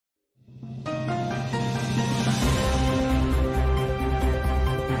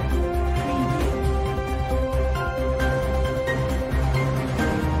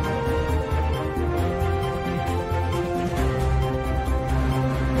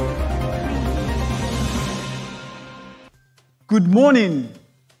Good morning.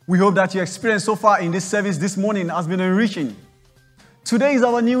 We hope that your experience so far in this service this morning has been enriching. Today is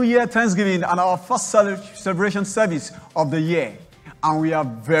our New Year Thanksgiving and our first celebration service of the year, and we are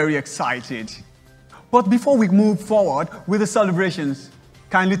very excited. But before we move forward with the celebrations,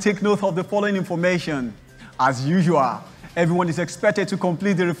 kindly take note of the following information. As usual, everyone is expected to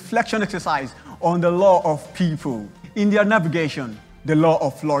complete the reflection exercise on the law of people in their navigation, the Law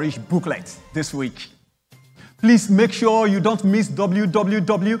of Flourish booklet this week. Please make sure you don't miss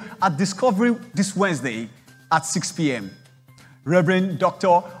WWW at Discovery this Wednesday at 6 p.m. Reverend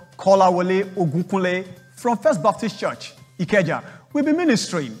Dr. Kolawole Ogunkunle from First Baptist Church, Ikeja, will be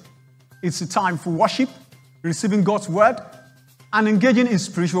ministering. It's a time for worship, receiving God's word, and engaging in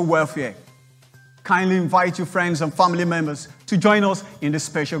spiritual welfare. Kindly invite your friends and family members to join us in this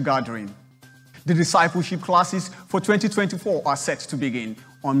special gathering. The discipleship classes for 2024 are set to begin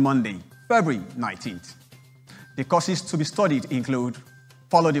on Monday, February 19th. The courses to be studied include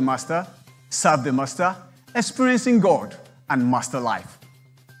Follow the Master, Serve the Master, Experiencing God, and Master Life.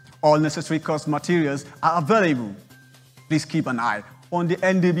 All necessary course materials are available. Please keep an eye on the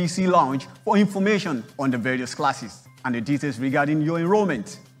NDTV lounge for information on the various classes and the details regarding your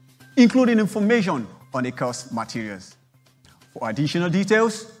enrollment, including information on the course materials. For additional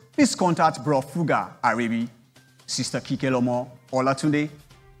details, please contact Bro Fuga Aribi, Sister Kikelomo Olatunde,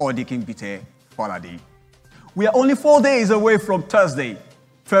 or Deacon Bite Folade. We are only 4 days away from Thursday,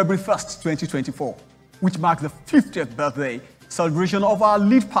 February 1st, 2024, which marks the 50th birthday celebration of our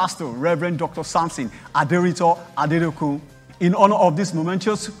lead pastor, Reverend Dr. Samson Aderito Adedoku. In honor of this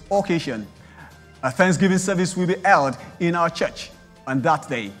momentous occasion, a Thanksgiving service will be held in our church on that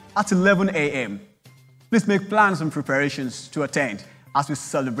day at 11 a.m. Please make plans and preparations to attend as we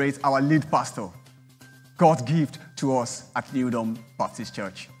celebrate our lead pastor, God's gift to us at New Dome Baptist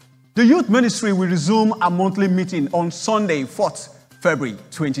Church. The youth ministry will resume a monthly meeting on Sunday, 4th February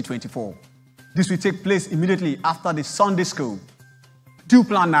 2024. This will take place immediately after the Sunday school. Do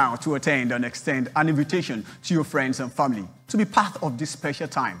plan now to attend and extend an invitation to your friends and family to be part of this special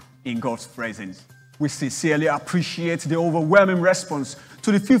time in God's presence. We sincerely appreciate the overwhelming response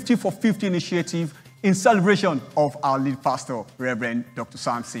to the 50 for 50 initiative in celebration of our lead pastor, Reverend Dr.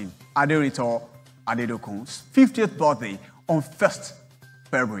 Samson Aderito Adedokun's 50th birthday on 1st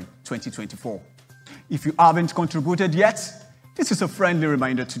February 2024. If you haven't contributed yet, this is a friendly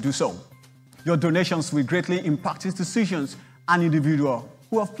reminder to do so. Your donations will greatly impact institutions and individuals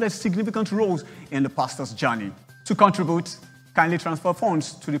who have played significant roles in the pastor's journey. To contribute, kindly transfer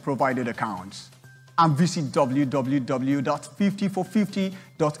funds to the provided accounts and visit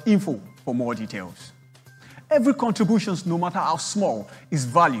www.50for50.info for more details. Every contribution, no matter how small, is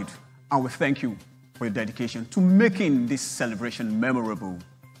valued, and we thank you for your dedication to making this celebration memorable.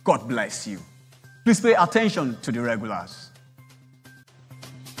 God bless you. Please pay attention to the regulars.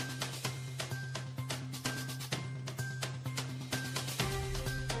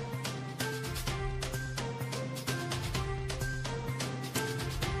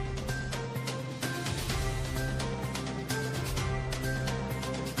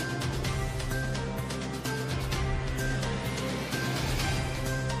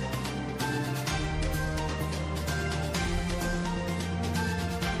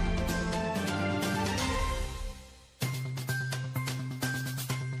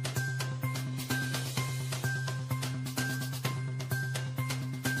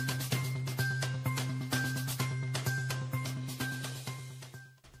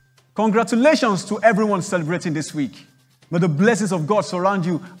 Congratulations to everyone celebrating this week. May the blessings of God surround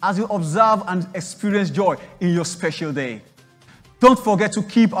you as you observe and experience joy in your special day. Don't forget to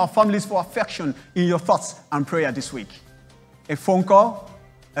keep our families for affection in your thoughts and prayer this week. A phone call,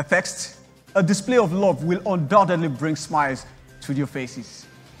 a text, a display of love will undoubtedly bring smiles to your faces.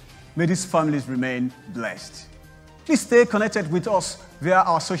 May these families remain blessed. Please stay connected with us via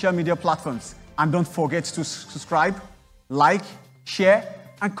our social media platforms, and don't forget to subscribe, like, share,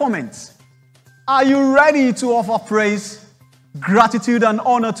 and comments. Are you ready to offer praise, gratitude, and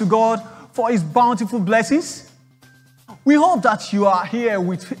honor to God for His bountiful blessings? We hope that you are here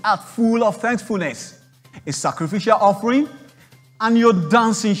with a heart full of thankfulness, a sacrificial offering, and your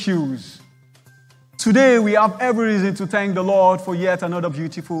dancing shoes. Today, we have every reason to thank the Lord for yet another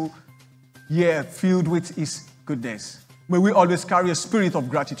beautiful year filled with His goodness. May we always carry a spirit of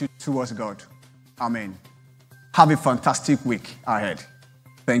gratitude towards God. Amen. Have a fantastic week ahead.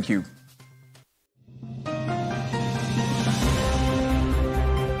 Thank you.